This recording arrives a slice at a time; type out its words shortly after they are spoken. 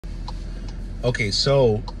Okay,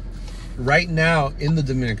 so right now in the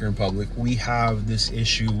Dominican Republic, we have this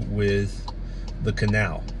issue with the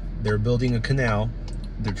canal. They're building a canal.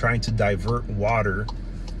 They're trying to divert water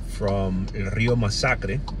from El Rio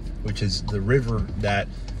Masacre, which is the river that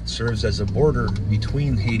serves as a border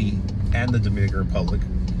between Haiti and the Dominican Republic,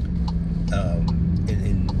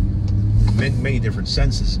 in many different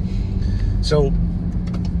senses. So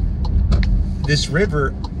this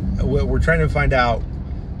river, we're trying to find out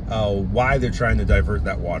why they're trying to divert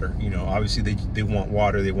that water. You know, obviously they want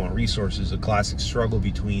water, they want resources, a classic struggle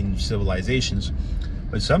between civilizations.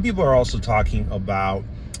 But some people are also talking about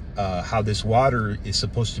how this water is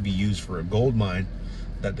supposed to be used for a gold mine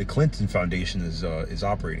that the Clinton Foundation is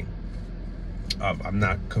operating. I'm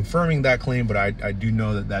not confirming that claim, but I do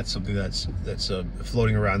know that that's something that's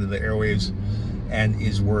floating around in the airwaves and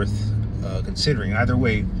is worth considering. Either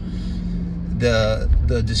way,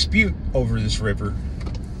 the dispute over this river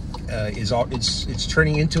it's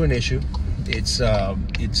turning into an issue. It's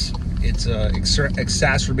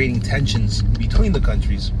exacerbating tensions between the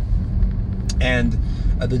countries, and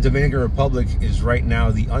the Dominican Republic is right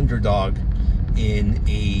now the underdog in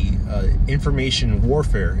a information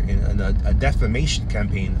warfare, in a defamation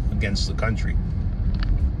campaign against the country.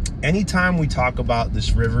 Anytime we talk about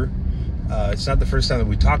this river, it's not the first time that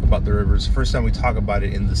we talk about the river, it's the first time we talk about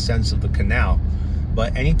it in the sense of the canal.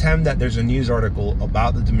 But anytime that there's a news article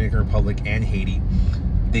about the Dominican Republic and Haiti,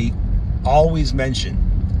 they always mention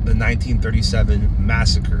the 1937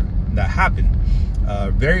 massacre that happened.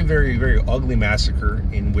 Very, very, very ugly massacre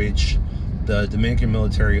in which the Dominican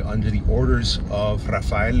military, under the orders of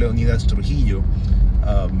Rafael Leonidas Trujillo,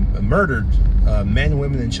 murdered men,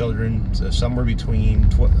 women, and children. Somewhere between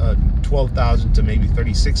 12,000 to maybe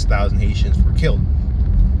 36,000 Haitians were killed.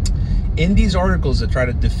 In these articles that try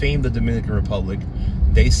to defame the Dominican Republic,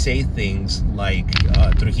 they say things like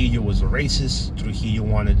Trujillo was a racist, Trujillo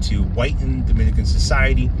wanted to whiten Dominican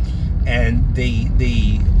society, and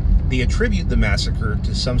they attribute the massacre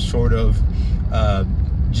to some sort of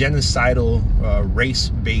genocidal,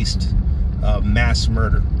 race-based mass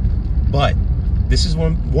murder. But this is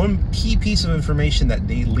one key piece of information that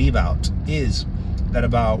they leave out, is that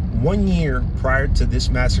about 1 year prior to this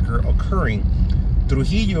massacre occurring,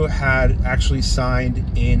 Trujillo had actually signed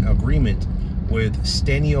an agreement with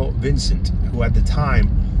Stenio Vincent, who at the time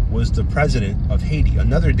was the president of Haiti,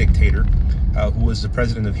 another dictator who was the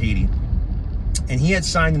president of Haiti. And he had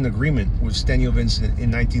signed an agreement with Stenio Vincent in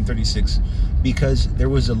 1936 because there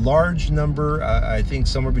was a large number, I think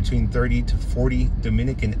somewhere between 30 to 40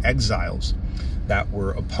 Dominican exiles that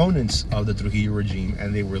were opponents of the Trujillo regime,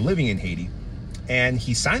 and they were living in Haiti. And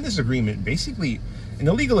he signed this agreement, basically an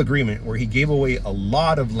illegal agreement, where he gave away a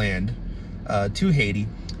lot of land to Haiti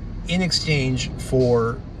in exchange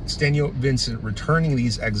for Stenio Vincent returning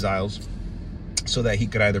these exiles so that he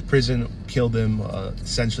could either prison, kill them,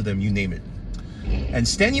 censor them, you name it. And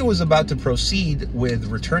Stenio was about to proceed with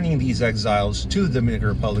returning these exiles to the Dominican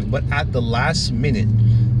Republic, but at the last minute,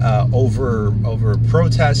 over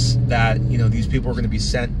protests that, you know, these people were going to be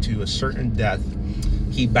sent to a certain death,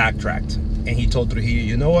 he backtracked. And he told Trujillo,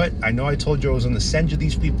 you know what? I know I told you I was going to send you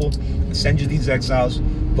these people, send you these exiles,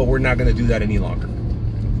 but we're not going to do that any longer.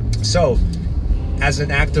 So, as an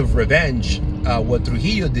act of revenge, what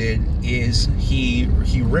Trujillo did is he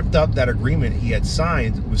ripped up that agreement he had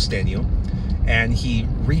signed with Stenio, and he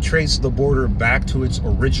retraced the border back to its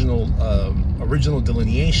original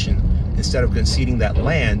delineation instead of conceding that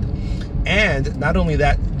land. And not only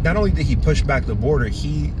that, not only did he push back the border,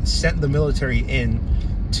 he sent the military in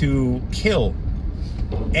to kill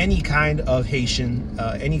any kind of Haitian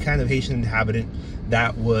inhabitant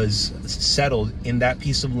that was settled in that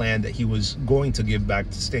piece of land that he was going to give back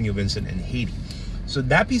to Stenio Vincent and Haiti. So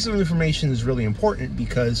that piece of information is really important,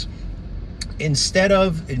 because instead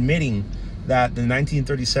of admitting that the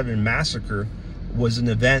 1937 massacre was an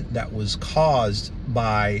event that was caused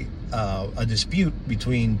by a dispute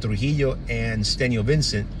between Trujillo and Stenio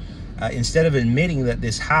Vincent, instead of admitting that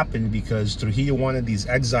this happened because Trujillo wanted these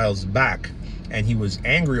exiles back and he was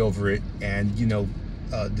angry over it, and, you know,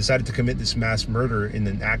 decided to commit this mass murder in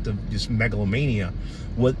an act of just megalomania,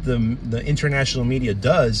 what the international media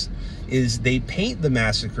does is they paint the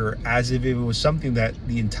massacre as if it was something that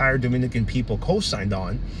the entire Dominican people co-signed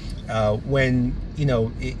on, when, you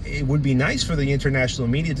know, it would be nice for the international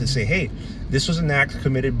media to say, hey, this was an act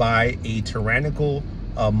committed by a tyrannical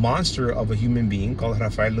monster of a human being called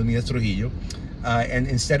Rafael Leonidas Trujillo, and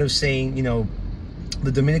instead of saying, you know,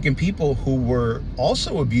 the Dominican people who were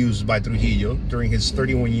also abused by Trujillo during his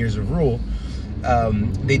 31 years of rule,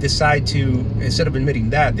 they decide to, instead of admitting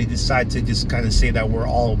that, they decide to just kind of say that we're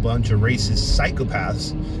all a bunch of racist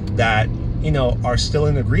psychopaths that you know, are still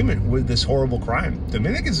in agreement with this horrible crime.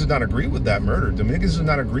 Dominicans do not agree with that murder. Dominicans do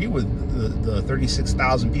not agree with the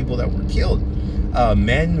 36,000 people that were killed.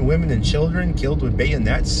 Men, women, and children killed with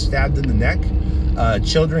bayonets, stabbed in the neck.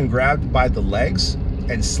 Children grabbed by the legs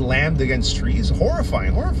and slammed against trees.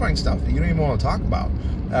 Horrifying stuff that you don't even want to talk about.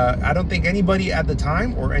 I don't think anybody at the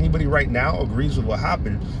time or anybody right now agrees with what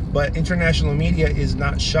happened, but international media is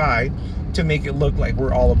not shy to make it look like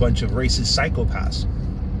we're all a bunch of racist psychopaths.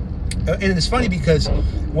 And it's funny because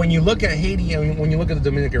when you look at Haiti and when you look at the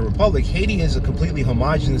Dominican Republic, Haiti is a completely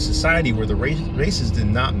homogenous society where the races did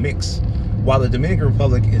not mix, while the Dominican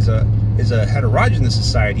Republic is a heterogeneous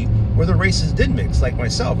society where the races did mix, like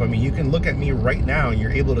myself. I mean, you can look at me right now and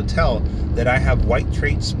you're able to tell that I have white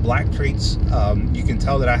traits, black traits. You can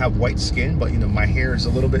tell that I have white skin, but, you know, my hair is a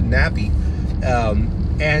little bit nappy.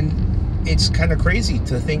 And it's kind of crazy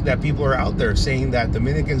to think that people are out there saying that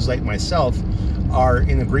Dominicans like myself are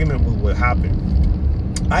in agreement with what happened.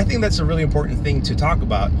 I think that's a really important thing to talk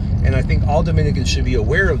about, and I think all Dominicans should be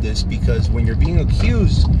aware of this, because when you're being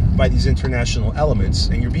accused by these international elements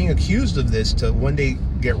and you're being accused of this to one day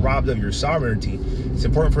get robbed of your sovereignty, it's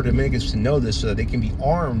important for Dominicans to know this so that they can be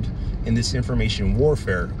armed in this information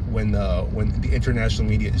warfare when the international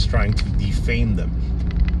media is trying to defame them.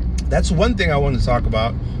 That's one thing I want to talk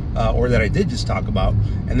about, or that I did just talk about.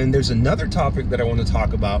 And then there's another topic that I want to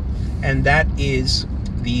talk about, and that is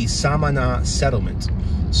the Samana settlement.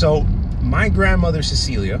 So my grandmother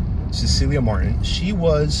Cecilia Martin, she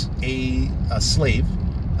was a slave,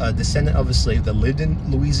 a descendant of a slave that lived in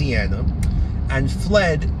Louisiana and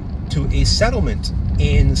fled to a settlement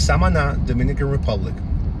in Samana, Dominican Republic.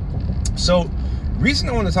 So the reason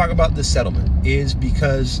I want to talk about this settlement is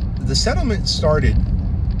because the settlement started,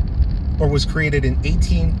 or was created, in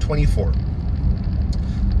 1824.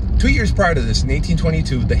 2 years prior to this, in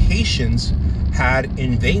 1822, the Haitians had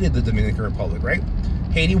invaded the Dominican Republic, right?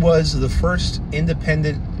 Haiti was the first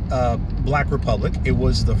independent black republic. It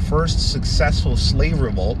was the first successful slave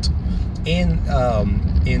revolt in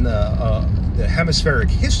the hemispheric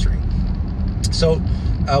history. So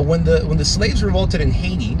when the slaves revolted in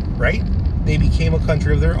Haiti, right, they became a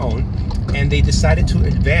country of their own, and they decided to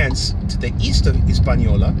advance to the east of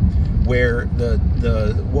Hispaniola, where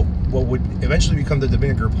what would eventually become the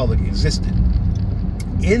Dominican Republic existed.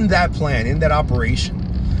 In that plan, in that operation,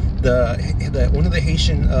 one of the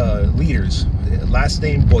Haitian leaders, last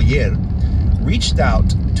name Boyer, reached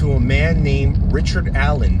out to a man named Richard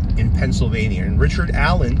Allen in Pennsylvania. And Richard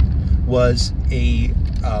Allen was a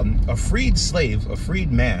freed slave, a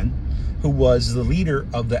freed man, who was the leader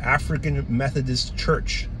of the African Methodist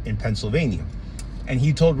Church in Pennsylvania. And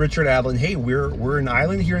he told Richard Allen, hey, we're an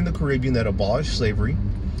island here in the Caribbean that abolished slavery.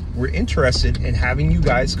 We're interested in having you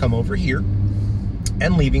guys come over here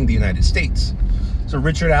and leaving the United States. So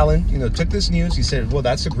Richard Allen, you know, took this news. He said, well,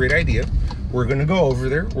 that's a great idea. We're going to go over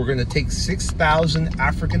there. We're going to take 6,000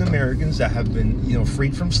 African Americans that have been, you know,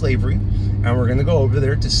 freed from slavery, and we're going to go over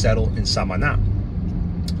there to settle in Samana.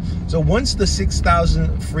 So once the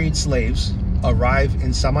 6,000 freed slaves arrive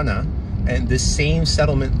in Samana, and the same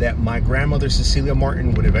settlement that my grandmother Cecilia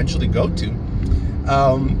Martin would eventually go to,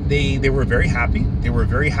 they were very happy. They were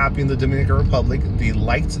very happy in the Dominican Republic. They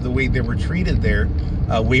liked the way they were treated there,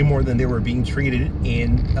 way more than they were being treated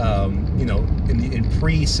in in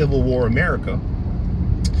pre-Civil War America.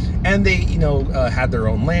 And they, you know, had their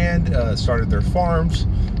own land, started their farms,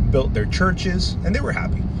 built their churches, and they were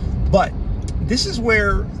happy. But this is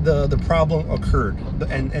where the problem occurred,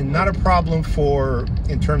 and not a problem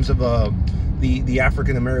in terms of the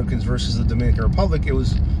African Americans versus the Dominican Republic. It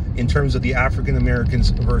was in terms of the African Americans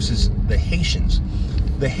versus the Haitians.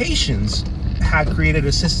 The Haitians had created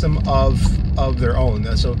a system of their own.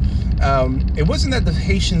 So it wasn't that the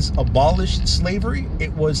Haitians abolished slavery,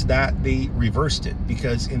 it was that they reversed it,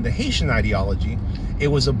 because in the Haitian ideology, it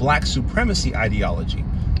was a black supremacy ideology,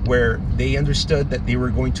 where they understood that they were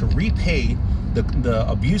going to repay the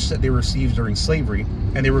abuse that they received during slavery,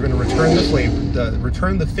 and they were going to return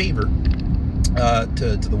the favor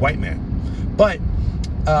to the white man. But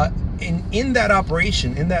in that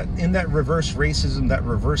operation, in that reverse racism, that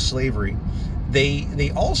reverse slavery,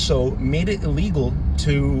 they also made it illegal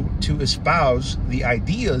to espouse the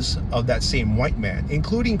ideas of that same white man,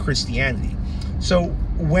 including Christianity. So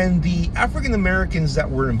when the African Americans that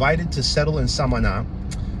were invited to settle in Samana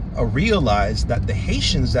realized that the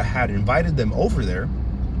Haitians that had invited them over there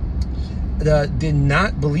did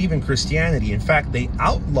not believe in Christianity. In fact, they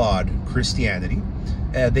outlawed Christianity.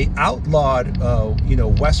 They outlawed,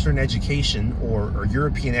 Western education or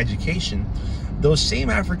European education. Those same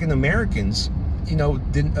African Americans, did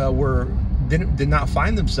not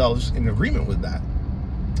find themselves in agreement with that.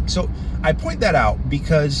 So I point that out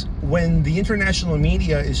because when the international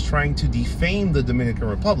media is trying to defame the Dominican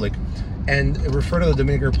Republic and refer to the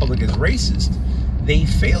Dominican Republic as racist, they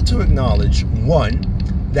fail to acknowledge, one,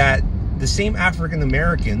 that the same African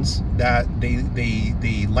Americans that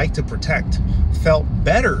they like to protect felt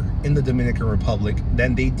better in the Dominican Republic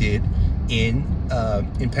than they did in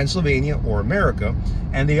Pennsylvania or America.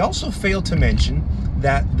 And they also fail to mention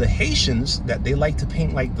that the Haitians that they like to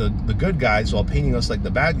paint like the good guys while painting us like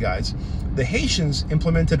the bad guys, the Haitians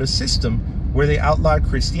implemented a system where they outlawed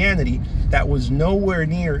Christianity that was nowhere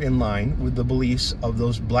near in line with the beliefs of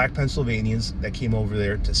those black Pennsylvanians that came over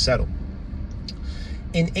there to settle.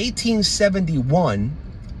 In 1871,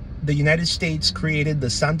 the United States created the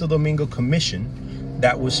Santo Domingo Commission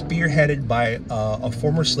that was spearheaded by a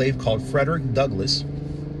former slave called Frederick Douglass.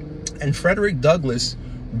 And Frederick Douglass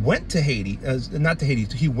went to Haiti,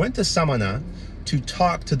 he went to Samaná to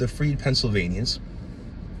talk to the freed Pennsylvanians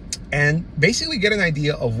and basically get an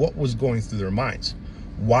idea of what was going through their minds.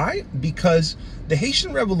 Why? Because the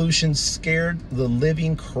Haitian Revolution scared the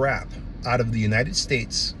living crap out of the United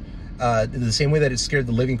States, the same way that it scared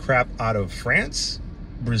the living crap out of France,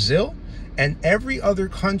 Brazil, and every other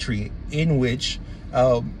country in which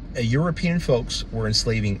European folks were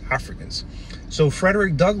enslaving Africans. So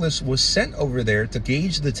Frederick Douglass was sent over there to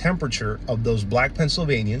gauge the temperature of those black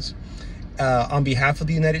Pennsylvanians on behalf of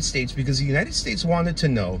the United States, because the United States wanted to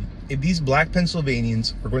know if these black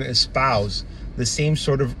Pennsylvanians were going to espouse the same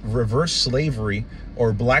sort of reverse slavery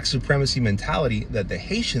or black supremacy mentality that the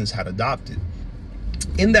Haitians had adopted.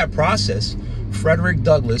 In that process, Frederick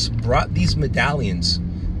Douglass brought these medallions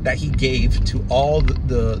that he gave to all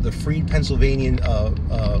the freed Pennsylvanian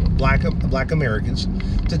black Americans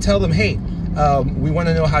to tell them, hey, we want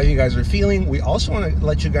to know how you guys are feeling. We also want to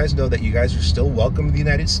let you guys know that you guys are still welcome in the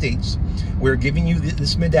United States. We're giving you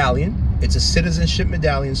this medallion. It's a citizenship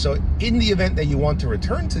medallion. So in the event that you want to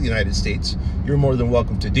return to the United States, you're more than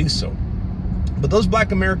welcome to do so. But those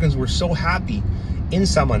black Americans were so happy in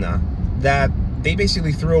Samaná that they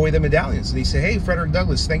basically threw away the medallions. They say, "Hey, Frederick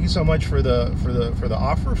Douglass, thank you so much for the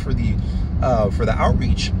offer, for the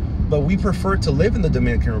outreach, but we prefer to live in the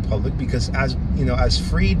Dominican Republic because, as you know, as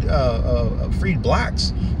freed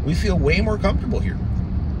blacks, we feel way more comfortable here."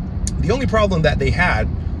 The only problem that they had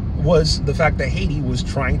was the fact that Haiti was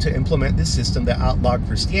trying to implement this system that outlawed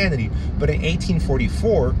Christianity. But in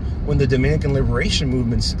 1844, when the Dominican Liberation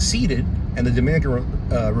Movement succeeded and the Dominican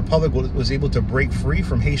Republic was able to break free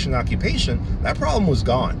from Haitian occupation, that problem was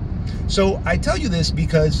gone. So I tell you this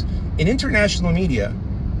because in international media,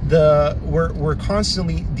 we're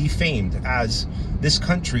constantly defamed as this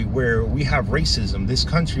country where we have racism, this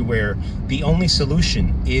country where the only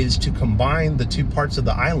solution is to combine the two parts of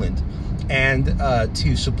the island and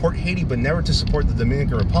to support Haiti, but never to support the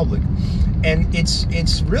Dominican Republic. And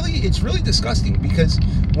it's really disgusting, because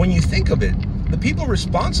when you think of it, the people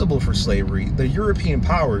responsible for slavery, the European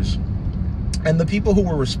powers, and the people who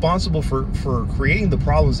were responsible for creating the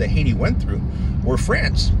problems that Haiti went through were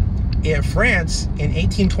France. France in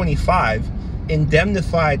 1825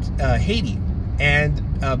 indemnified Haiti and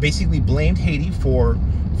basically blamed Haiti for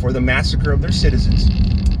the massacre of their citizens,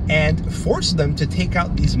 and forced them to take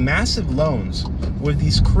out these massive loans with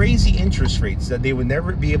these crazy interest rates that they would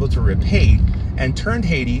never be able to repay, and turned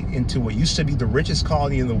Haiti into what used to be the richest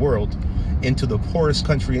colony in the world into the poorest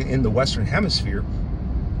country in the Western Hemisphere,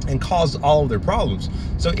 and caused all of their problems.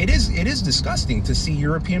 So it is disgusting to see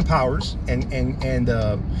European powers and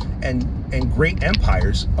great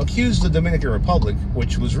empires accuse the Dominican Republic,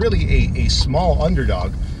 which was really a small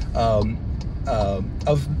underdog,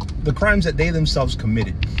 of the crimes that they themselves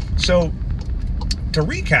committed. So to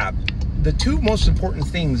recap, the two most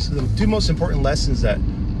important lessons that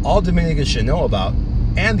all Dominicans should know about,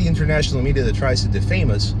 and the international media that tries to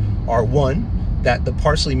defame us, are: one, that the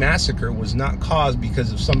Parsley Massacre was not caused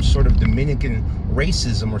because of some sort of Dominican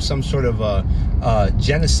racism or some sort of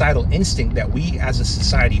genocidal instinct that we as a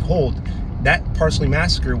society hold. That Parsley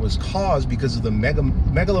Massacre was caused because of the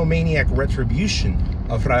megalomaniac retribution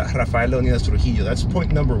of Rafael Leonidas Trujillo. That's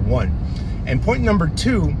point number one. And point number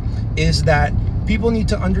two is that people need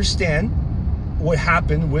to understand what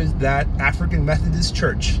happened with that African Methodist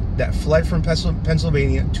church that fled from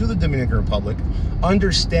Pennsylvania to the Dominican Republic.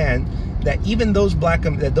 Understand that even those black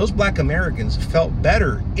Americans felt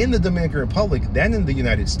better in the Dominican Republic than in the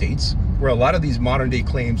United States, where a lot of these modern day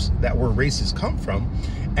claims that we're racist come from.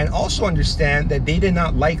 and also understand that they did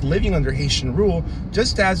not like living under Haitian rule,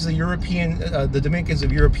 just as the Dominicans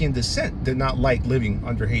of European descent did not like living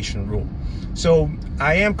under Haitian rule. So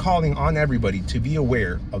I am calling on everybody to be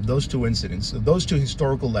aware of those two incidents, of those two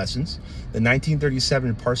historical lessons, the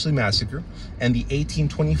 1937 Parsley Massacre and the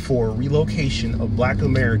 1824 relocation of Black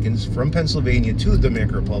Americans from Pennsylvania to the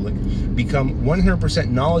Dominican Republic. Become 100%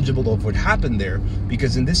 knowledgeable of what happened there,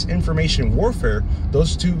 because in this information warfare,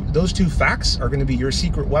 those two facts are going to be your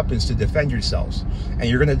secret weapons to defend yourselves. And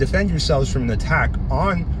you're going to defend yourselves from an attack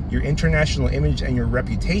on your international image and your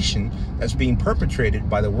reputation that's being perpetrated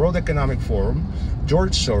by the World Economic Forum,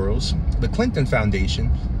 George Soros, the Clinton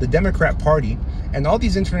Foundation, the Democrat Party, and all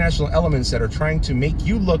these international elements that are trying to make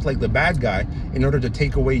you look like the bad guy in order to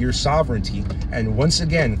take away your sovereignty and once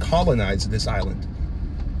again colonize this island.